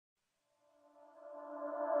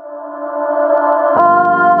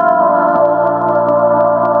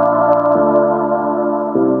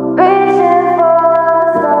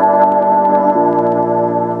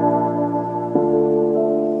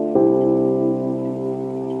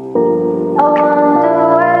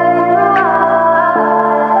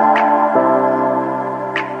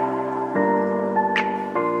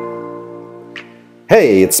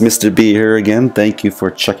Hey, it's Mr. B here again. Thank you for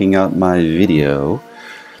checking out my video.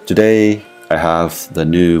 Today I have the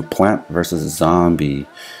new Plant vs. Zombie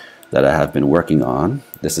that I have been working on.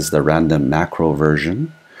 This is the random macro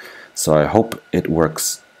version, so I hope it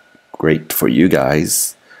works great for you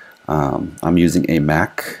guys. I'm using a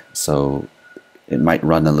Mac, so it might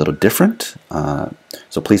run a little different.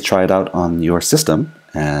 So please try it out on your system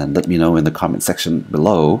and let me know in the comment section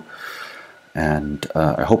below. And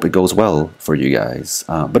I hope it goes well for you guys.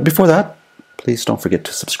 But before that, please don't forget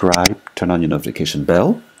to subscribe, turn on your notification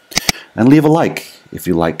bell, and leave a like if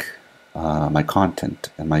you like my content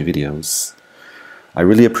and my videos. I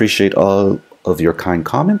really appreciate all of your kind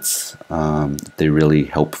comments. They really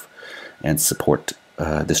help and support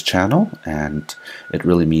this channel, and it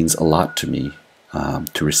really means a lot to me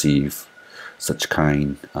to receive such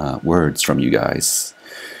kind words from you guys.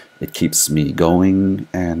 It keeps me going,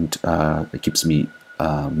 and it keeps me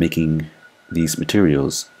making these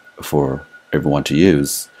materials for everyone to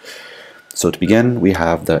use. So to begin, we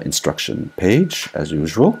have the instruction page as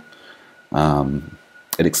usual.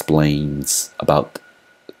 It explains about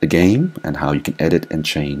the game and how you can edit and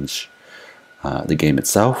change the game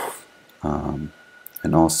itself.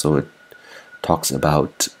 And also it talks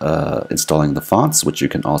about installing the fonts, which you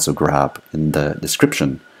can also grab in the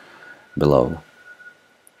description below.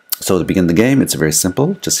 So to begin the game, it's very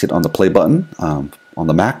simple. Just hit on the play button on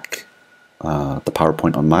the Mac. The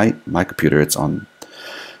PowerPoint on my computer, it's on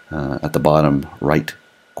at the bottom right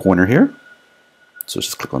corner here. So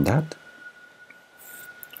just click on that.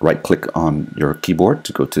 Right click on your keyboard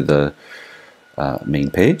to go to the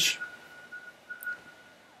main page.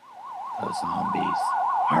 The zombies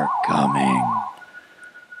are coming.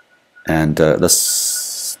 And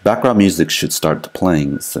the background music should start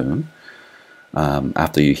playing soon.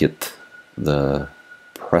 After you hit the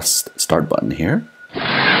press start button here.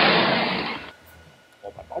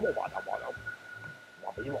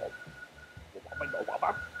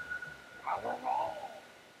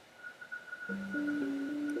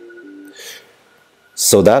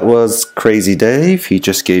 So that was Crazy Dave. He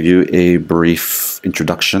just gave you a brief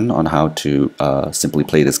introduction on how to simply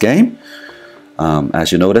play this game.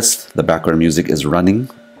 As you noticed, the background music is running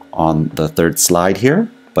on the third slide here,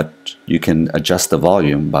 but you can adjust the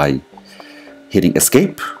volume by hitting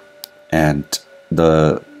escape, and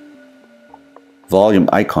the volume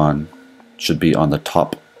icon should be on the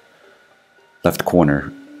top left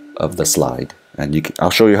corner of the slide, and I'll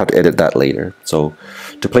show you how to edit that later. So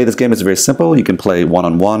to play this game, it's very simple. You can play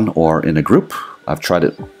one-on-one or in a group. I've tried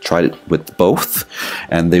it with both,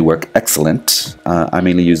 and they work excellent. I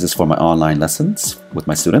mainly use this for my online lessons with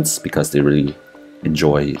my students because they really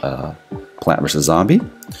enjoy Plant vs. Zombie.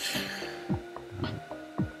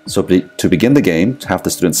 So to begin the game, have the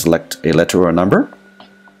students select a letter or a number.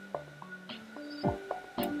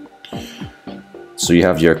 So you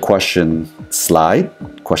have your question slide.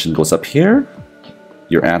 Question goes up here.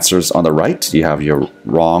 Your answers on the right. You have your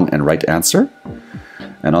wrong and right answer.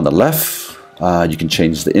 And on the left, you can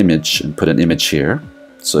change the image and put an image here.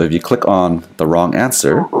 So if you click on the wrong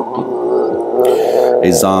answer,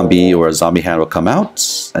 a zombie or a zombie hand will come out,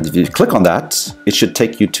 and if you click on that, it should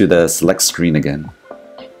take you to the select screen again.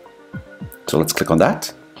 So let's click on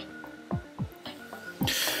that,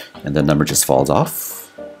 and the number just falls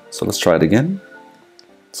off. So let's try it again.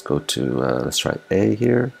 Let's go to let's try A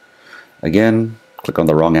here. Again, click on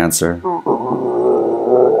the wrong answer.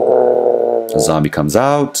 The zombie comes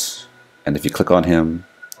out, and if you click on him,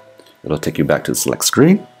 it'll take you back to the select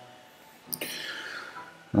screen.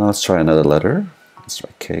 Now let's try another letter. Let's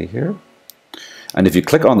try K here. And if you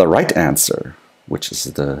click on the right answer, which is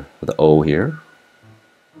the O here,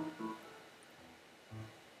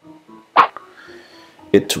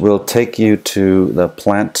 it will take you to the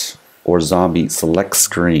plant or zombie select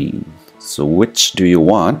screen. So which do you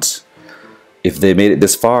want? If they made it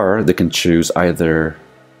this far, they can choose either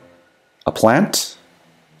a plant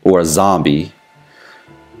or a zombie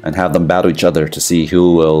and have them battle each other to see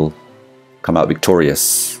who will come out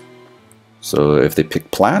victorious. So if they pick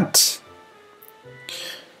plant,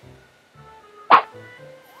 the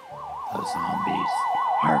zombies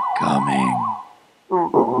are coming.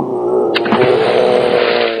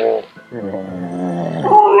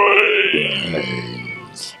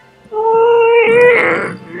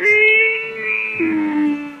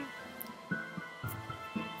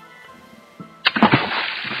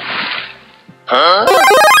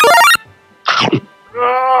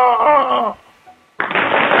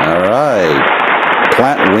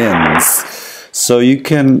 Plant wins. So you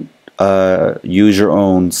can use your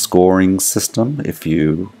own scoring system if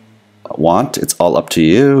you want. It's all up to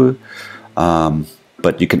you.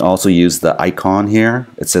 But you can also use the icon here.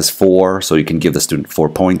 It says 4, so you can give the student 4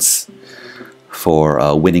 points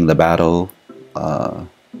for winning the battle,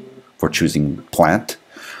 for choosing plant.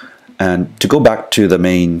 And to go back to the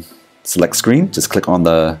main select screen, just click on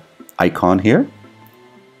the icon here.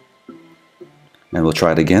 And we'll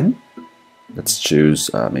try it again. Let's choose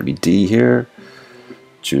maybe D here.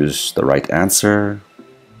 Choose the right answer.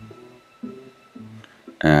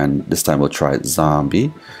 And this time we'll try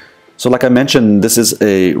zombie. So like I mentioned, this is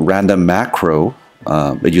a random macro.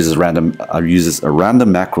 It uses a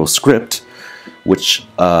random macro script, which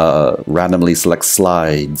randomly selects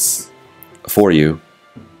slides for you.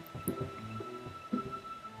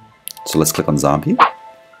 So let's click on zombie.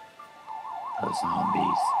 The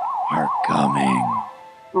zombies are coming.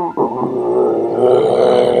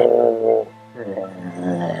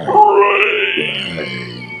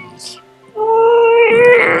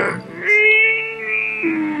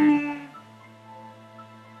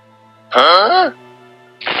 Huh?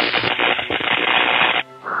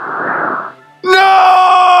 No!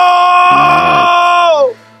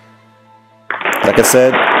 Like I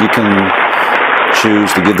said, you can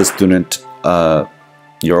choose to give the student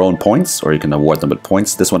your own points, or you can award them with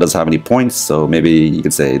points. This one doesn't have any points, so maybe you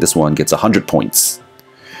could say this one gets 100 points.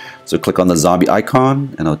 So click on the zombie icon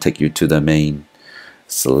and it'll take you to the main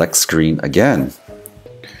select screen again.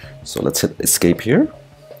 So let's hit escape here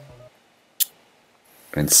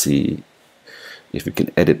and see if we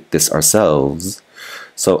can edit this ourselves.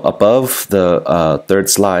 So above the third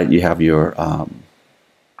slide, you have your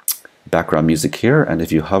background music here, and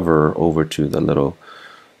if you hover over to the little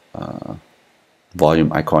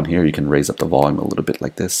volume icon here, you can raise up the volume a little bit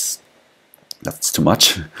like this. That's too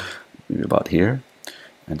much. Maybe about here.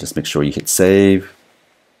 And just make sure you hit save.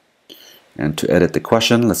 And to edit the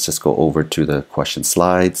question, let's just go over to the question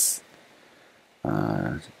slides.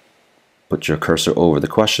 Put your cursor over the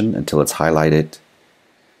question until it's highlighted,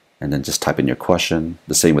 and then just type in your question.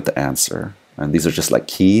 The same with the answer. And these are just like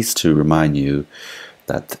keys to remind you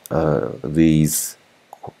that these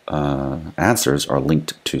answers are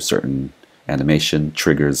linked to certain animation,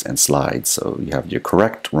 triggers, and slides. So you have your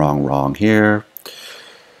correct, wrong, wrong here.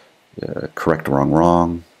 Correct, wrong,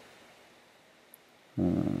 wrong.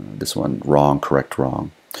 This one, wrong, correct,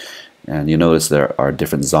 wrong. And you notice there are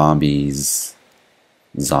different zombies,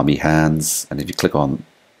 zombie hands, and if you click on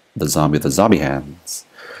the zombie with the zombie hands,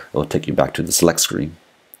 it'll take you back to the select screen.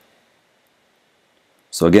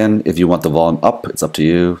 So again, if you want the volume up, it's up to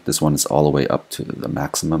you. This one is all the way up to the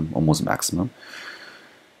maximum, almost maximum.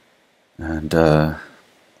 And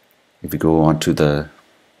if you go on to the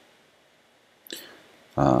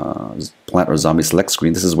plant or zombie select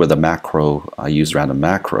screen, this is where the macro, I use random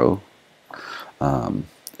macro.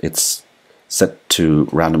 It's set to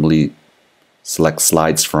randomly select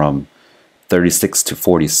slides from 36 to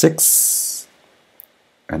 46.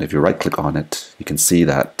 And if you right click on it, you can see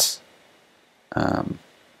that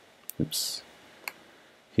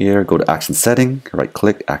here, go to action setting, right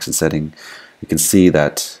click, action setting. You can see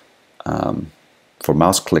that for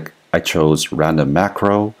mouse click, I chose random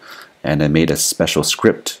macro, and I made a special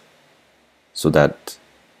script so that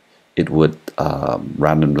it would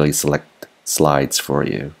randomly select slides for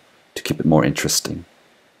you to keep it more interesting.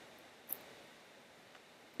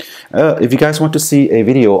 If you guys want to see a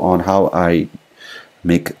video on how I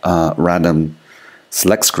make random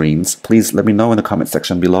select screens, please let me know in the comment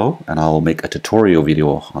section below, and I'll make a tutorial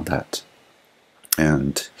video on that.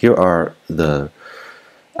 And here are the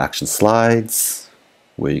action slides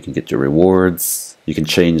where you can get your rewards. You can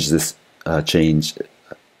change this, change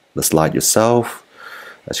the slide yourself.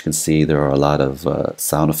 As you can see, there are a lot of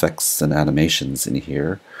sound effects and animations in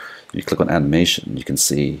here. If you click on animation, you can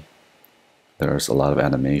see there's a lot of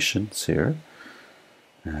animations here.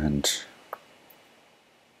 And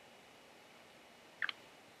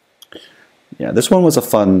yeah, this one was a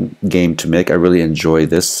fun game to make. I really enjoy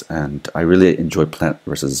this, and I really enjoy Plant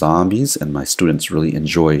vs. Zombies, and my students really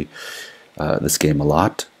enjoy this game a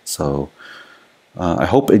lot. So I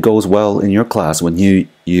hope it goes well in your class when you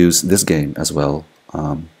use this game as well.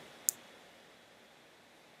 I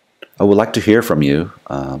would like to hear from you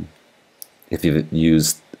if you've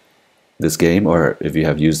used this game or if you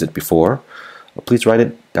have used it before. Please write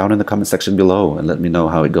it down in the comment section below and let me know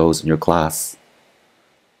how it goes in your class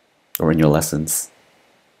or in your lessons.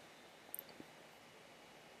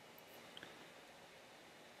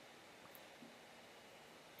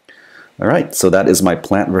 Alright, so that is my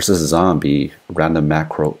Plant vs. Zombie random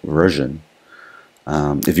macro version.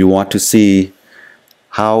 If you want to see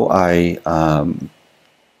how I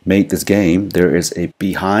made this game, there is a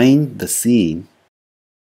behind the scene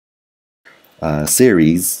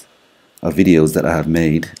series of videos that I have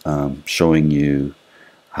made showing you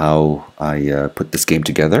how I put this game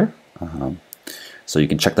together. So you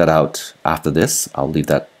can check that out after this. I'll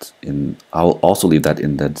also leave that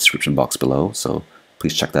in the description box below, so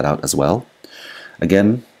please check that out as well.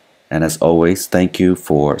 Again, and as always, thank you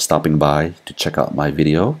for stopping by to check out my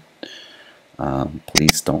video.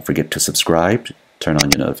 Please don't forget to subscribe, turn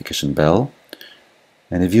on your notification bell,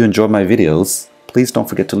 and if you enjoy my videos, please don't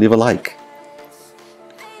forget to leave a like.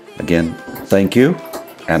 Again, thank you,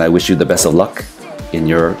 and I wish you the best of luck in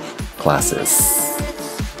your classes.